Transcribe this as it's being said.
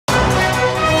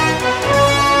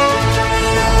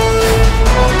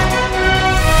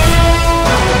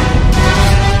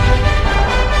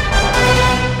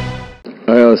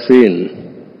seen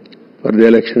for the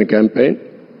election campaign,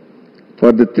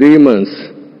 for the 3 months,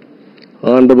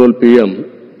 Honorable PM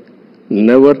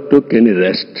never took any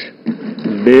rest.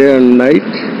 Day and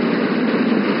night,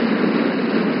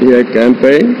 he had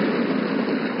campaigned,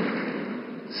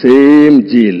 same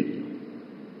zeal.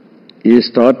 He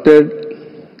started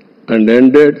and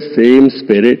ended same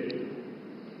spirit.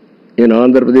 In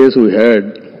Andhra Pradesh, we had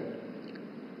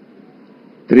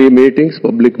 3 meetings,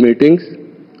 public meetings,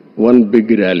 1 big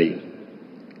rally.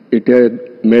 It had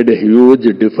made a huge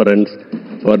difference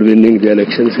for winning the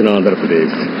elections in Andhra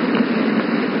Pradesh.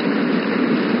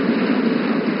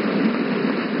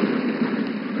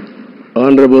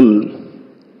 Honorable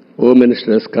Home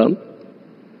Minister has come.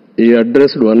 He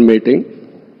addressed 1 meeting,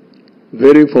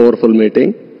 very powerful meeting.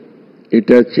 It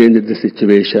has changed the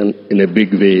situation in a big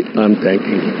way. I am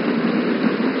thanking him.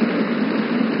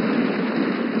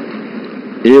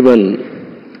 Even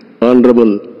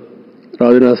Honorable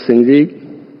Rajnath Singh ji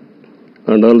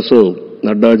and also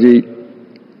Nadda ji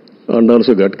and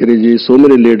also Gadkari ji, so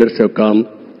many leaders have come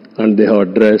and they have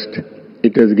addressed.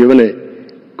 It has given a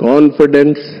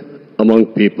confidence among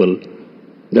people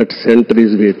that center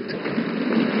is with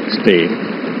state.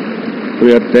 We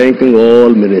are thanking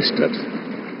all ministers.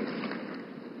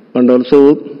 And also,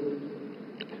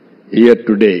 here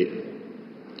today,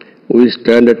 we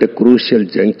stand at a crucial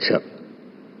juncture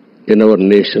in our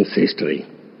nation's history.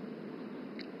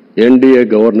 NDA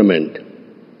government,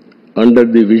 under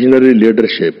the visionary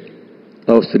leadership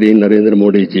of Sri Narendra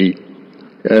Modi ji,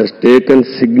 has taken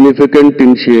significant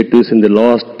initiatives in the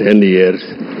last 10 years.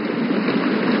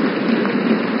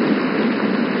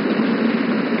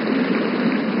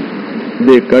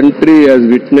 The country has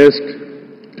witnessed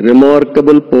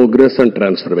remarkable progress and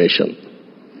transformation.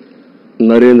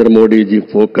 Narendra Modi ji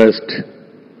focused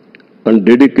and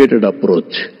dedicated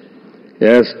approach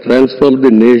has transformed the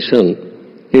nation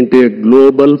into a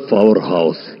global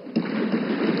powerhouse.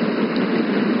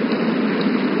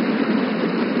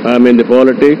 I am in the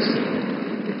politics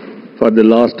for the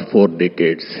last 4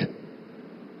 decades.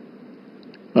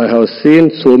 I have seen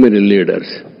so many leaders.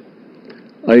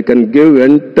 I can give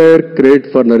entire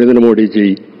credit for Narendra Modi ji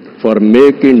for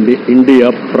making India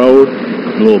proud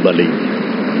globally.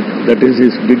 That is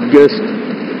his biggest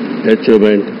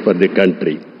achievement for the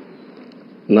country.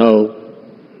 Now,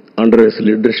 under his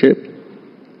leadership,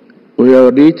 we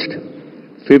have reached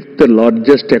 5th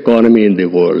largest economy in the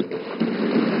world.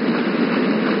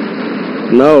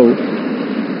 Now,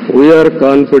 we are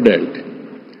confident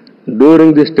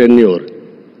during this tenure,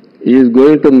 he is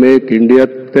going to make India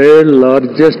 3rd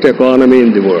largest economy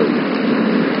in the world.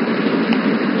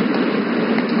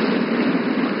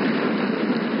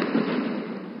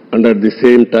 And at the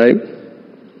same time,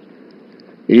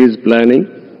 he is planning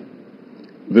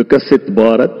Vikasit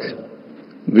Bharat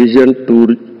Vision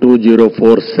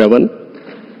 2047.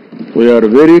 We are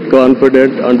very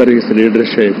confident under his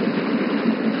leadership,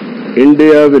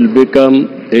 India will become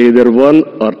either 1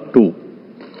 or 2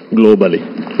 globally.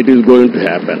 It is going to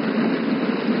happen.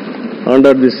 And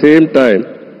at the same time,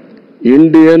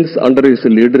 Indians under his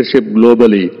leadership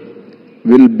globally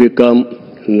will become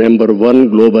number 1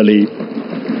 globally.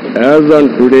 As on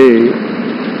today,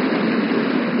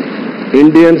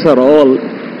 Indians are all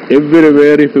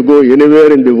everywhere. If you go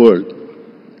anywhere in the world,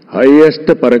 highest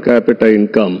per capita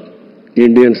income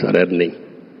Indians are earning.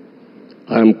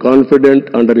 I am confident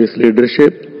under his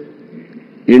leadership,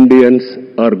 Indians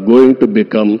are going to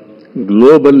become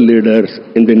global leaders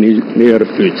in the near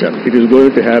future. It is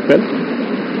going to happen.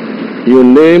 You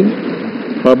name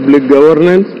public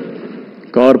governance,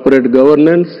 corporate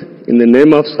governance, in the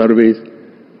name of service,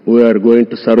 we are going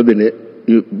to serve the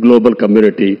global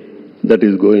community. That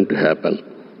is going to happen.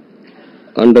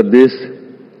 Under this,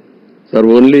 sir,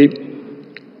 only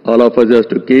all of us have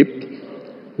to keep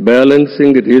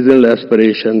balancing regional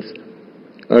aspirations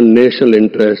and national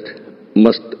interest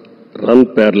must run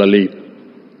parallelly,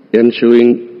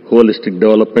 ensuring holistic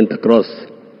development across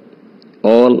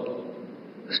all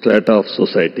strata of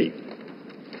society.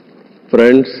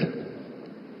 Friends,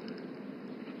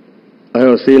 I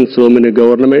have seen so many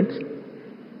governments.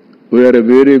 We are a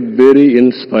very, very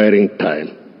inspiring time.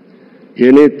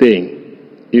 Anything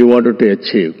you wanted to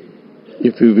achieve,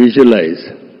 if you visualize,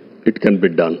 it can be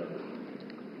done.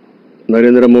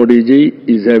 Narendra Modi ji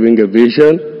is having a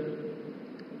vision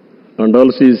and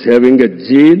also is having a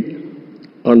zeal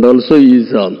and also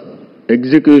his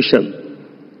execution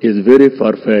is very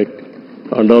perfect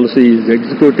and also he is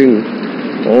executing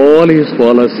all his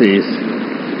policies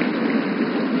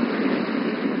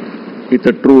with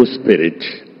a true spirit.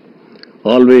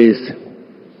 Always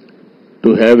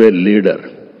to have a leader.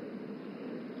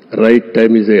 Right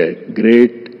time is a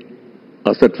great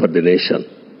asset for the nation.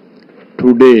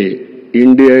 Today,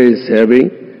 India is having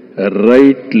a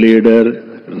right leader,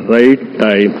 right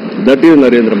time. That is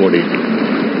Narendra Modi.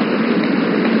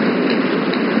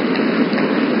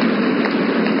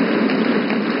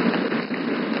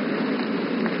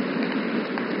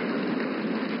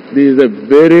 This is a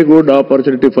very good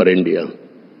opportunity for India.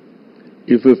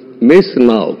 If we miss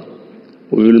now,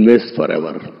 we will miss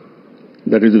forever.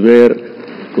 That is where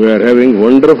we are having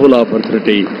wonderful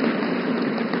opportunity.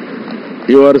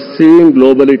 You are seeing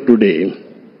globally today,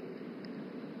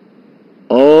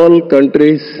 all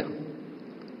countries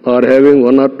are having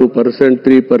 1 or 2%,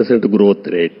 3% growth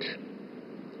rate.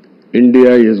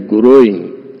 India is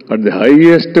growing at the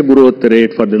highest growth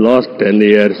rate for the last 10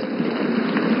 years.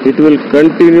 It will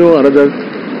continue another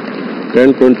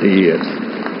 10, 20 years,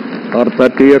 or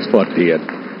 30 years, 40 years.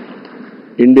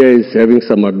 India is having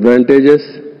some advantages.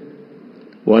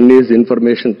 One is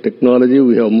information technology.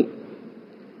 We have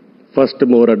first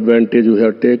more advantage we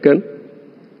have taken.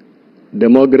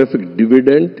 Demographic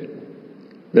dividend,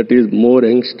 that is more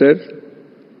youngsters.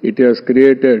 It has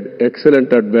created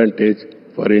excellent advantage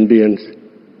for Indians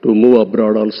to move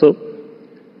abroad also.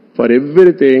 For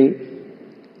everything,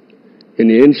 in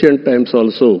ancient times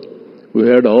also, we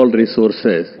had all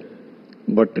resources,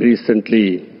 but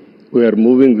recently we are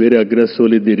moving very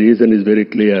aggressively. The reason is very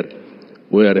clear.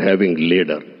 We are having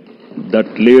leader.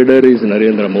 That leader is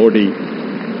Narendra Modi.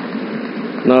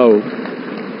 Now,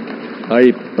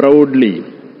 I proudly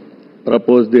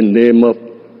propose the name of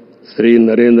Sri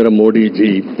Narendra Modi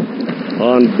ji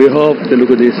on behalf of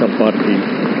Telugu Desam Party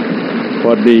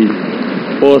for the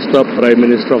post of Prime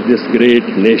Minister of this great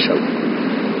nation.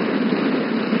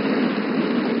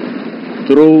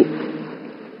 Through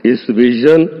his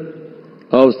vision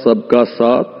of Sabka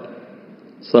Saath,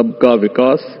 Sabka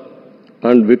Vikas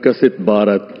and Vikasit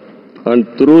Bharat, and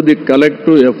through the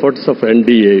collective efforts of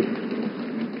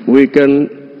NDA, we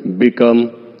can become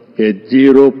a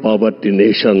zero poverty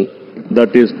nation.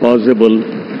 That is possible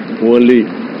only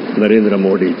Narendra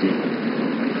Modi ji.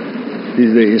 This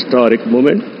is a historic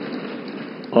moment.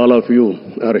 All of you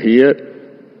are here.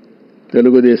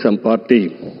 Telugu Desam Party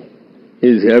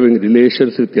is having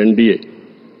relations with NDA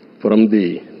from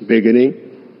the beginning.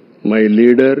 My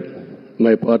leader,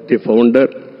 my party founder,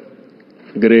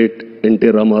 great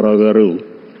NTR Garu,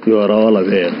 you are all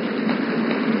aware.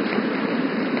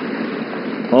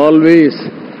 Always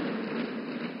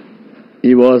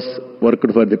he was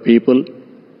worked for the people,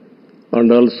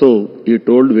 and also he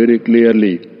told very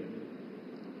clearly,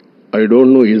 I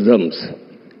don't know isms,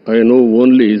 I know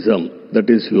only ism, that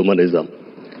is humanism.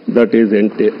 That is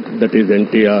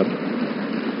NTR.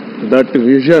 That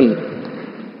vision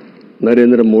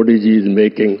Narendra Modi ji is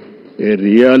making a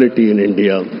reality in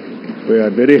India. We are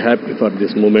very happy for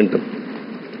this momentum.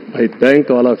 I thank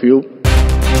all of you.